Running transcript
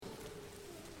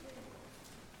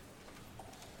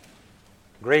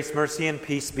Grace, mercy, and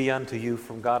peace be unto you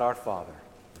from God our Father,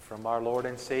 and from our Lord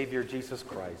and Savior Jesus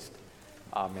Christ.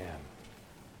 Amen.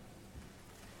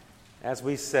 As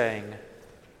we sang,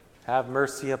 "Have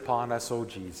mercy upon us, O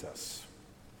Jesus."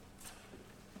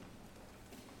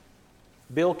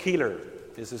 Bill Keeler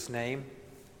is his name.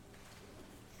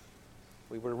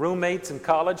 We were roommates in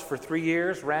college for 3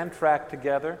 years, ran track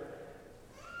together.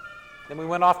 Then we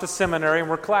went off to seminary and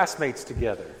were classmates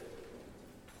together.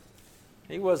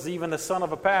 He was even the son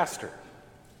of a pastor.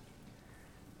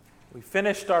 We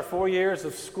finished our 4 years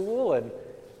of school, and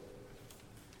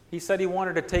he said he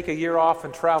wanted to take a year off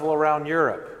and travel around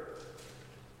Europe.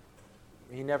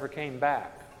 He never came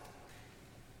back.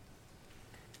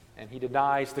 And he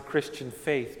denies the Christian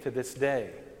faith to this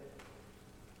day.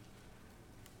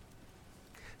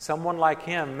 Someone like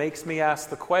him makes me ask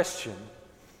the question,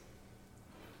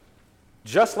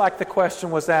 just like the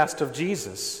question was asked of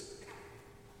Jesus,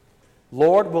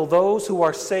 "Lord, will those who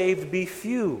are saved be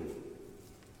few?"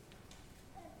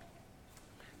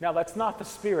 Now, that's not the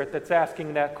Spirit that's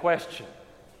asking that question.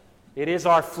 It is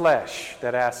our flesh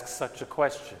that asks such a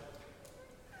question.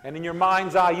 And in your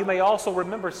mind's eye, you may also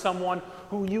remember someone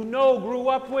who you know grew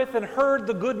up with and heard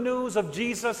the good news of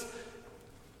Jesus.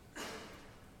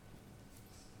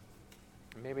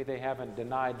 Maybe they haven't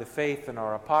denied the faith and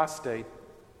are apostate,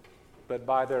 but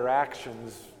by their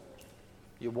actions,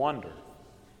 you wonder.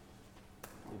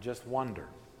 You just wonder.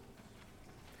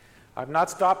 I've not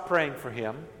stopped praying for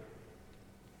him.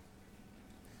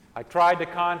 I tried to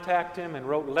contact him and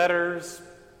wrote letters.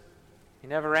 He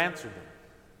never answered them.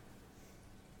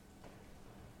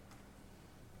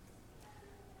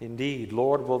 Indeed,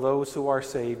 Lord, will those who are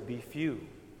saved be few?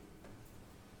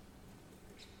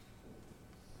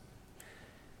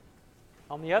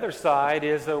 On the other side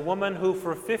is a woman who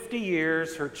for 50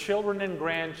 years, her children and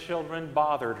grandchildren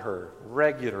bothered her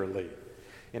regularly,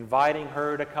 inviting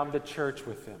her to come to church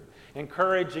with them,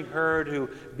 encouraging her to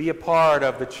be a part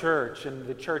of the church and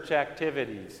the church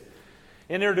activities,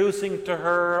 introducing to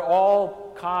her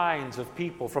all kinds of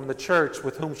people from the church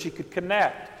with whom she could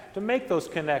connect, to make those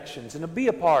connections and to be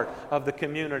a part of the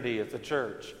community of the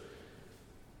church.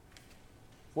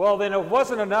 Well, then it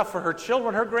wasn't enough for her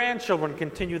children. Her grandchildren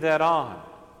continued that on.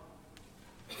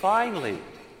 Finally,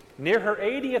 near her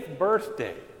 80th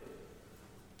birthday,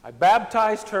 I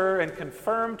baptized her and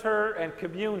confirmed her and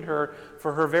communed her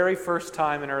for her very first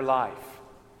time in her life,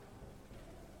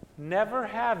 never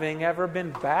having ever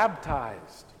been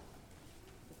baptized.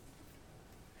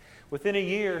 Within a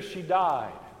year, she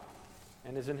died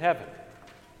and is in heaven.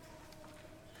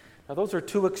 Now, those are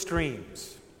two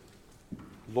extremes.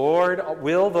 Lord,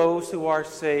 will those who are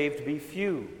saved be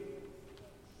few?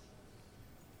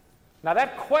 Now,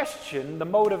 that question, the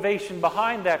motivation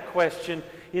behind that question,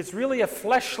 is really a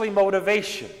fleshly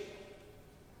motivation.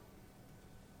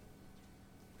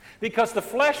 Because the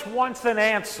flesh wants an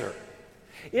answer.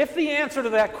 If the answer to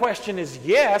that question is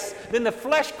yes, then the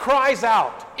flesh cries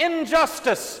out,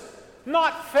 "Injustice,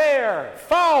 not fair,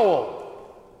 foul."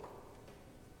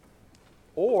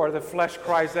 Or the flesh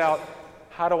cries out,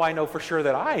 "How do I know for sure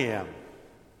that I am?"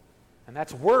 And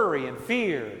that's worry and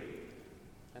fear.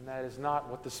 And that is not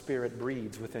what the Spirit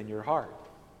breeds within your heart.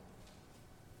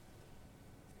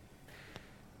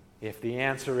 If the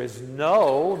answer is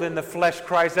no, then the flesh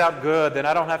cries out, "Good, then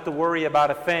I don't have to worry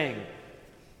about a thing."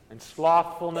 And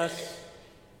slothfulness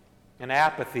and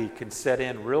apathy can set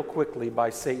in real quickly by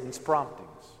Satan's promptings.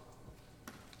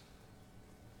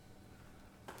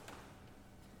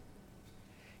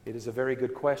 It is a very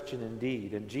good question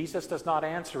indeed, and Jesus does not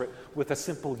answer it with a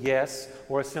simple yes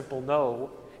or a simple no.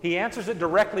 He answers it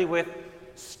directly with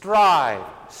strive,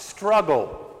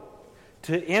 struggle,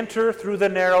 to enter through the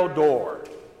narrow door.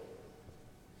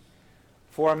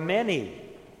 For many,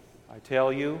 I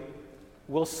tell you,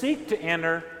 will seek to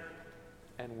enter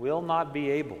and will not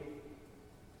be able.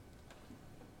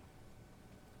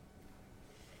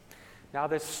 Now,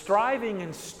 this striving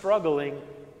and struggling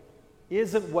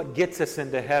isn't what gets us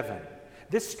into heaven.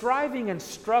 This striving and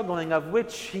struggling of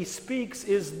which he speaks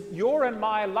is your and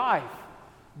my life,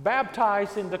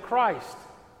 baptized into Christ.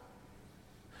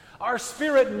 Our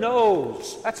spirit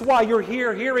knows. That's why you're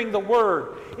here hearing the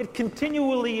word. It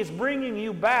continually is bringing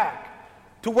you back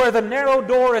to where the narrow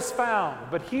door is found.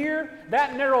 But here,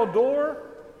 that narrow door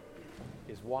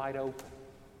is wide open.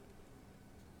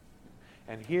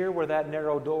 And here where that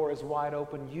narrow door is wide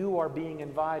open, you are being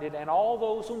invited, and all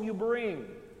those whom you bring.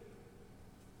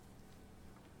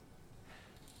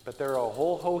 But there are a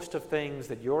whole host of things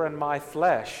that your and my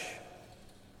flesh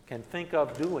can think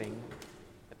of doing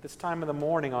at this time of the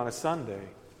morning on a Sunday,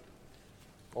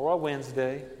 or a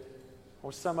Wednesday,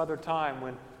 or some other time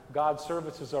when God's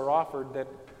services are offered that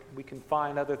we can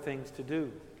find other things to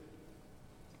do.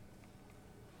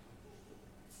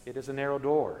 It is a narrow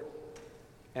door,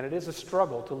 and it is a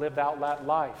struggle to live out that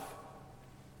life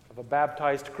of a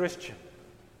baptized Christian,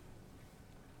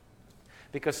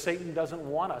 because Satan doesn't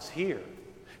want us here.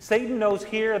 Satan knows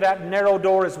here that narrow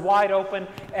door is wide open,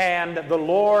 and the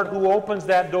Lord who opens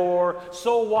that door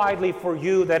so widely for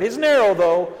you that is narrow,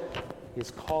 though,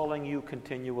 is calling you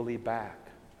continually back,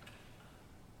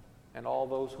 and all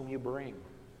those whom you bring.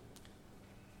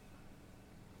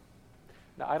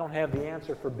 Now, I don't have the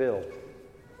answer for Bill.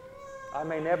 I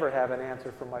may never have an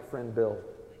answer for my friend Bill,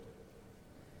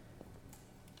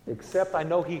 except I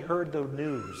know he heard the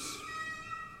news.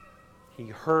 He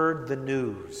heard the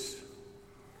news.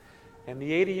 And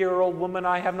the 80-year-old woman,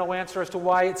 I have no answer as to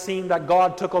why it seemed that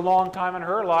God took a long time in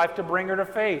her life to bring her to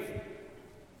faith.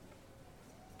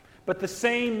 But the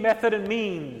same method and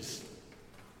means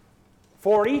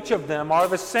for each of them are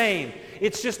the same.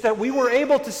 It's just that we were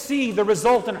able to see the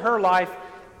result in her life,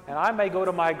 and I may go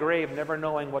to my grave never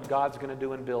knowing what God's going to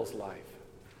do in Bill's life.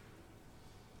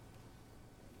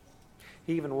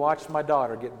 He even watched my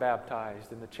daughter get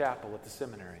baptized in the chapel at the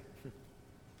seminary.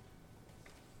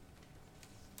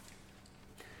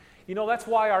 You know, that's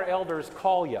why our elders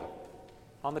call you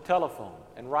on the telephone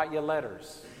and write you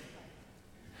letters.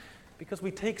 Because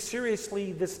we take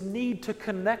seriously this need to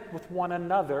connect with one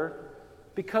another,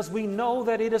 because we know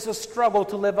that it is a struggle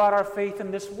to live out our faith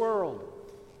in this world.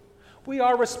 We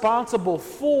are responsible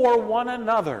for one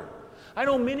another. I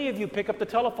know many of you pick up the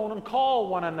telephone and call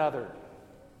one another,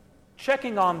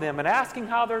 checking on them and asking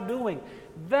how they're doing.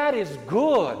 That is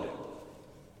good.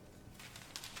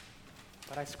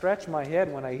 But I scratch my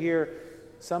head when I hear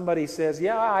somebody says,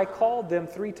 yeah, I called them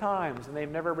 3 times and they've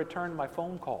never returned my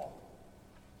phone call.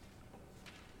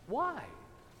 Why?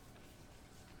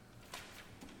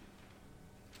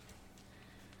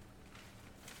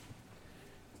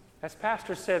 As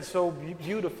Pastor said so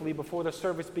beautifully before the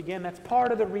service began, that's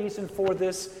part of the reason for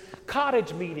this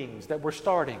cottage meetings that we're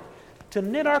starting, to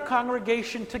knit our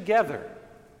congregation together.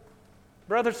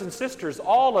 Brothers and sisters,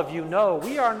 all of you know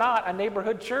we are not a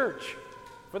neighborhood church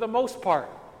for the most part.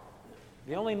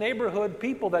 The only neighborhood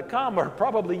people that come are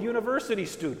probably university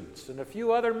students and a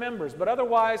few other members, but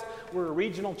otherwise we're a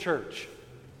regional church.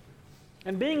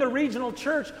 And being a regional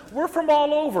church, we're from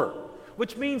all over,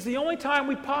 which means the only time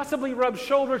we possibly rub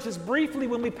shoulders is briefly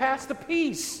when we pass the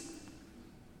peace.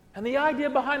 And the idea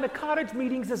behind the cottage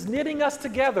meetings is knitting us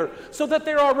together so that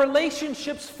there are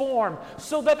relationships formed,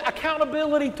 so that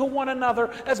accountability to one another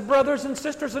as brothers and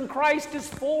sisters in Christ is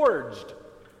forged.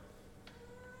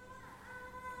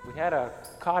 We had a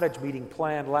cottage meeting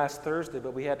planned last Thursday,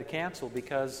 but we had to cancel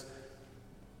because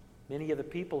many of the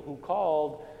people who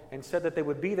called and said that they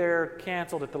would be there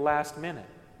canceled at the last minute.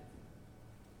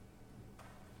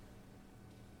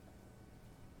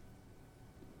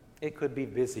 It could be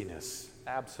busyness.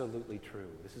 Absolutely true.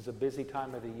 This is a busy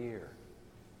time of the year.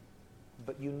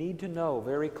 But you need to know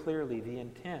very clearly the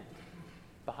intent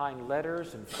behind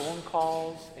letters and phone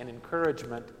calls and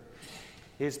encouragement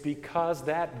is because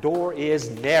that door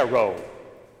is narrow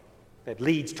that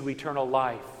leads to eternal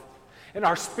life. And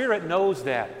our spirit knows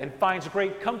that and finds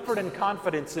great comfort and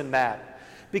confidence in that,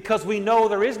 because we know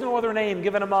there is no other name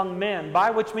given among men by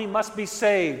which we must be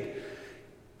saved.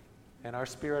 And our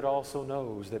spirit also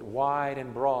knows that wide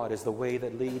and broad is the way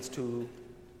that leads to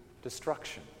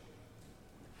destruction.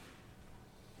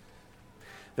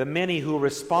 The many who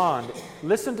respond,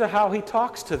 listen to how he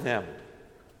talks to them.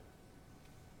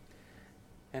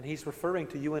 And he's referring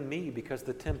to you and me because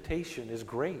the temptation is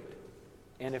great.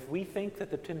 And if we think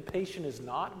that the temptation is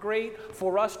not great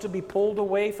for us to be pulled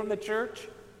away from the church,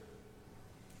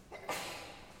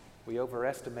 we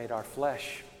overestimate our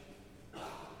flesh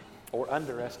or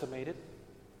underestimate it,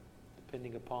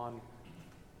 depending upon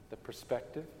the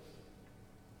perspective.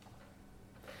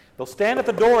 They'll stand at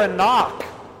the door and knock.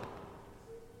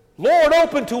 Lord,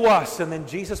 open to us. And then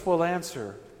Jesus will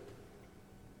answer.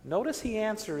 Notice he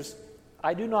answers,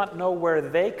 I do not know where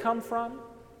they come from.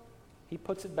 He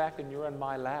puts it back in your and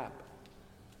my lap.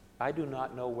 I do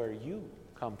not know where you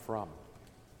come from.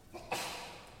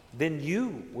 Then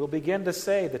you will begin to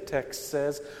say, the text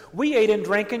says, we ate and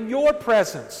drank in your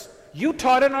presence. You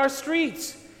taught in our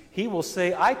streets. He will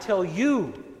say, I tell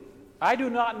you, I do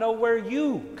not know where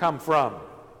you come from.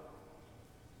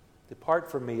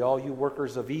 Depart from me, all you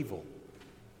workers of evil.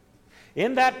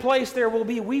 In that place there will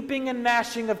be weeping and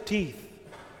gnashing of teeth.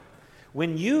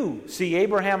 When you see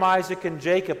Abraham, Isaac, and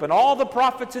Jacob, and all the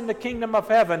prophets in the kingdom of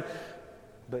heaven,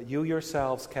 but you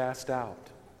yourselves cast out.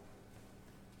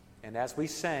 And as we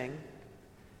sang,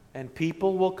 And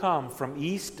people will come from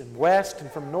east and west and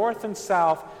from north and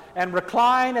south and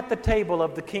recline at the table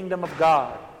of the kingdom of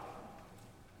God.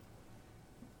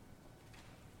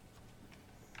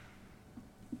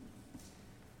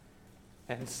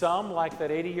 And some, like that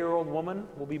 80-year-old woman,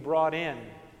 will be brought in.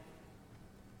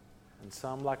 And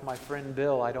some, like my friend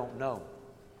Bill, I don't know.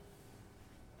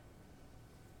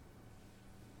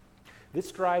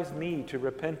 This drives me to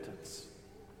repentance.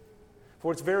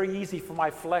 For it's very easy for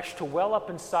my flesh to well up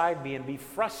inside me and be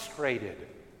frustrated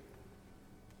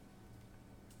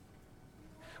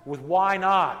with why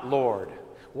not, Lord?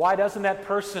 Why doesn't that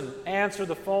person answer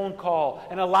the phone call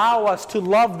and allow us to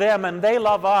love them and they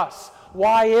love us?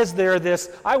 Why is there this?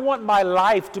 I want my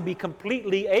life to be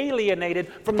completely alienated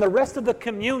from the rest of the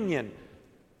communion.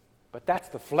 But that's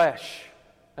the flesh.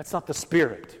 That's not the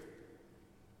spirit.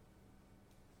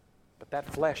 But that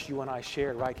flesh you and I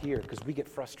share right here because we get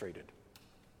frustrated.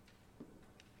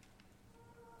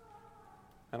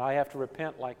 And I have to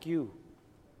repent like you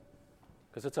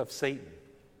because it's of Satan.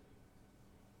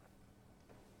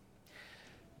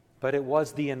 But it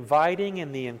was the inviting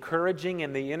and the encouraging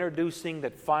and the introducing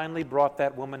that finally brought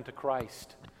that woman to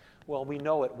Christ. Well, we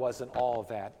know it wasn't all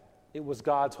that. It was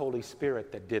God's Holy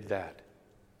Spirit that did that.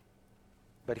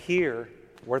 But here,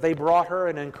 where they brought her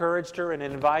and encouraged her and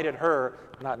invited her,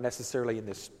 not necessarily in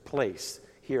this place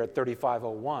here at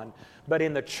 3501, but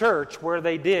in the church where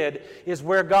they did, is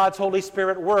where God's Holy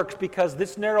Spirit works, because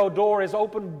this narrow door is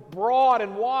open broad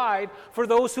and wide for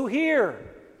those who hear.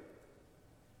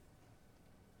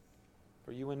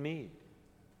 For you and me.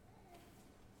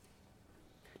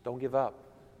 Don't give up.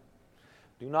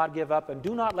 Do not give up, and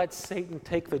do not let Satan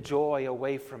take the joy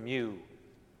away from you.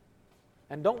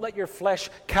 And don't let your flesh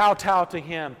kowtow to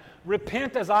him.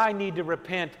 Repent as I need to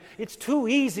repent. It's too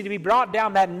easy to be brought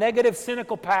down that negative,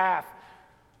 cynical path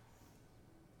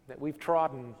that we've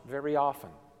trodden very often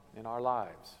in our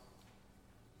lives.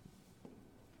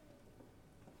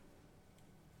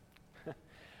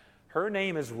 Her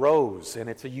name is Rose, and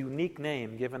it's a unique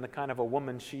name given the kind of a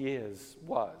woman she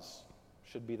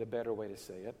should be the better way to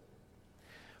say it.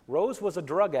 Rose was a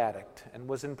drug addict and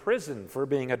was in prison for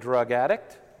being a drug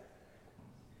addict.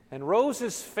 And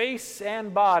Rose's face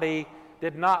and body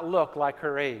did not look like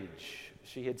her age.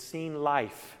 She had seen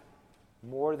life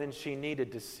more than she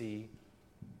needed to see.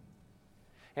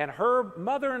 And her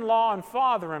mother-in-law and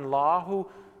father-in-law, who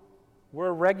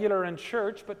were regular in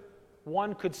church, but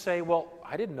one could say, well,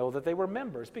 I didn't know that they were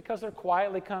members, because they're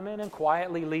quietly come in and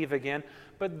quietly leave again.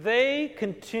 But they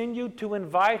continued to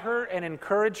invite her and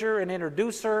encourage her and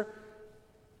introduce her.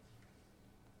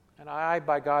 And I,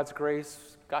 by God's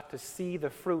grace, got to see the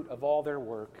fruit of all their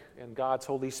work and God's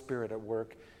Holy Spirit at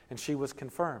work. And she was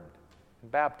confirmed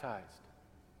and baptized.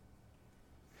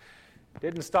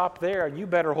 Didn't stop there, and you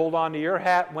better hold on to your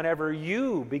hat whenever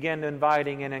you begin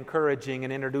inviting and encouraging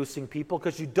and introducing people,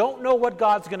 because you don't know what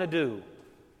God's going to do.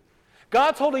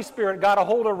 God's Holy Spirit got a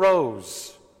hold of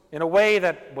Rose in a way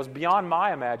that was beyond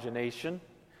my imagination.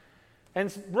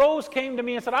 And Rose came to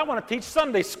me and said, I want to teach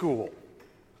Sunday school.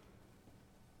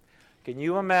 Can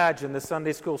you imagine the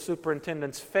Sunday school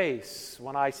superintendent's face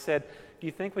when I said, do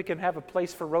you think we can have a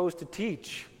place for Rose to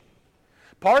teach?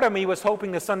 Part of me was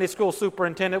hoping the Sunday school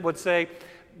superintendent would say,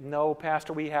 no,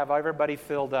 Pastor, we have everybody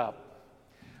filled up.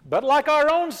 But like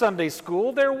our own Sunday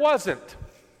school, there wasn't.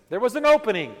 There was an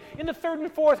opening in the 3rd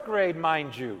and 4th grade,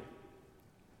 mind you.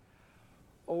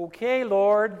 Okay,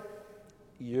 Lord,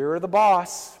 you're the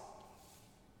boss.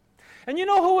 And you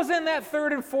know who was in that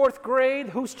 3rd and 4th grade?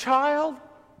 Whose child?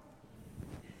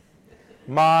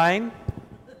 Mine,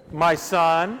 my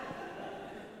son.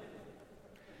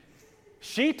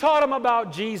 She taught him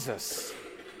about Jesus.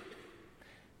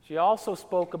 She also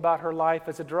spoke about her life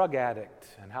as a drug addict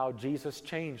and how Jesus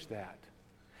changed that.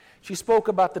 She spoke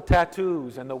about the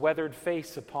tattoos and the weathered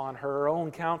face upon her own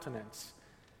countenance.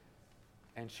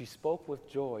 And she spoke with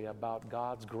joy about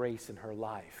God's grace in her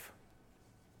life.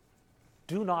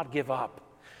 Do not give up.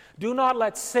 Do not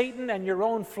let Satan and your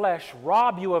own flesh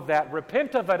rob you of that.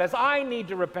 Repent of it as I need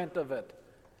to repent of it.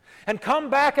 And come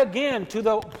back again to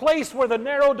the place where the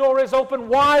narrow door is open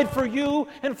wide for you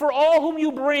and for all whom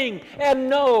you bring. And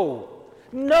know,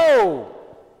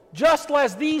 just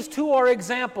as these two are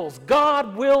examples,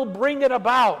 God will bring it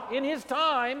about in His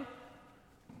time,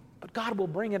 but God will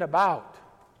bring it about.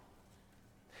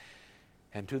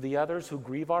 And to the others who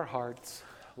grieve our hearts,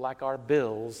 like our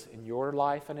bills in your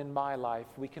life and in my life,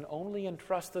 we can only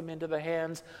entrust them into the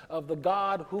hands of the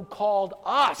God who called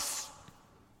us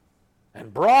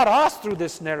and brought us through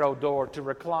this narrow door to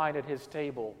recline at His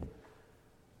table.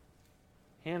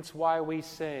 Hence why we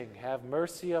sing, have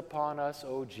mercy upon us,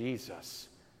 O Jesus.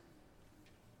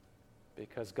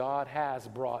 because God has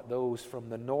brought those from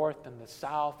the north and the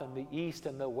south and the east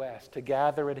and the west to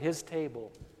gather at His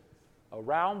table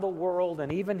around the world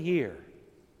and even here.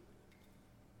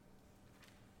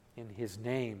 In His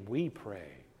name we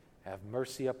pray, have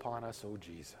mercy upon us, O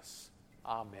Jesus.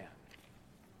 Amen.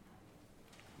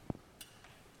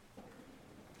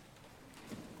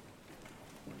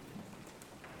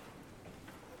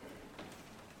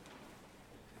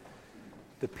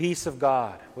 The peace of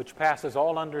God, which passes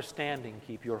all understanding,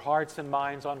 keep your hearts and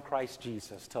minds on Christ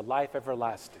Jesus to life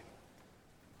everlasting.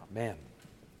 Amen.